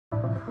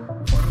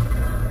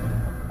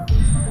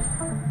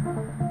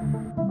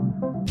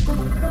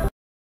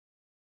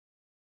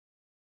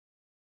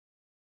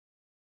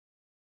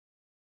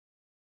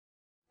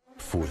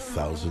For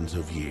thousands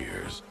of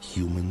years,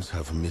 humans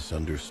have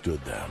misunderstood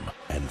them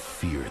and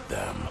feared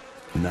them.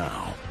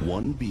 Now,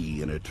 one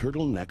bee in a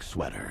turtleneck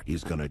sweater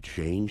is gonna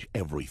change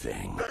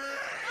everything.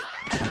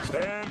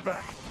 Stand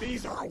back.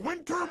 These are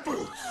winter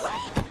boots.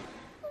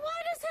 Why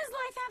does his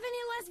life have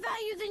any less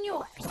value than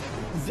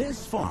yours?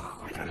 This far,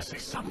 I gotta say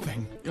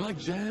something. You like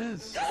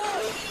jazz?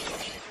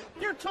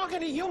 You're talking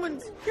to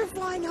humans. You're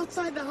flying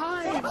outside the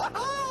hive.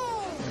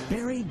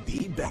 Barry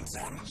B.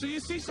 Benson So you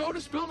see soda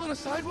spilled on a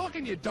sidewalk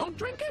and you don't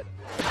drink it?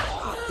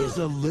 is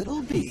a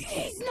little bee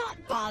He's not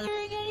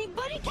bothering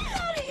anybody.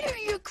 Get out of here,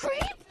 you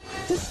creep!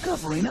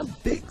 discovering a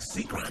big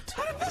secret.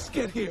 How did this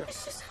get here?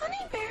 It's just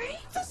honeyberry.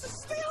 This is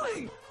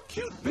stealing.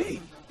 Cute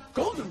bee.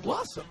 Golden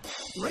Blossom.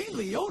 Ray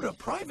Liotta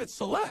Private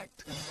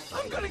Select.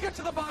 I'm gonna get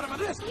to the bottom of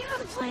this. You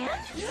have a plan?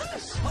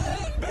 Yes.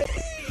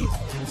 Bee.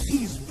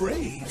 He's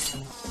brave.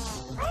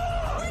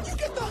 Where'd you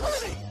get the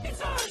honey?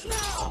 It's ours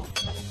now.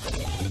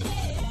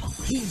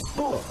 He's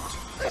bold.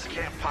 This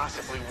can't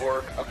possibly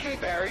work. Okay,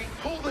 Barry,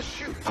 pull the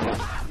chute.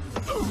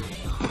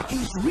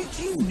 He's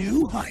reaching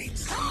new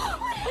heights.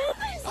 What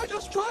happened? I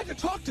just tried to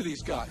talk to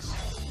these guys.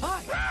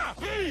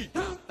 Hi.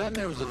 Then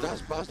there was a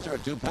dustbuster, a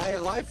toupee,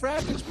 a life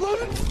raft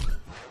exploded.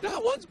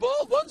 Now one's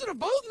bald, one's in a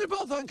boat, and they're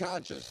both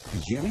unconscious.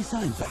 Jerry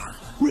Seinfeld,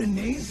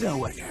 Renee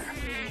Zellweger.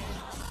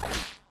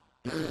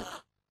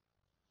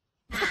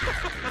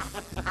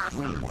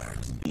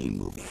 DreamWorks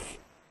B-Movie.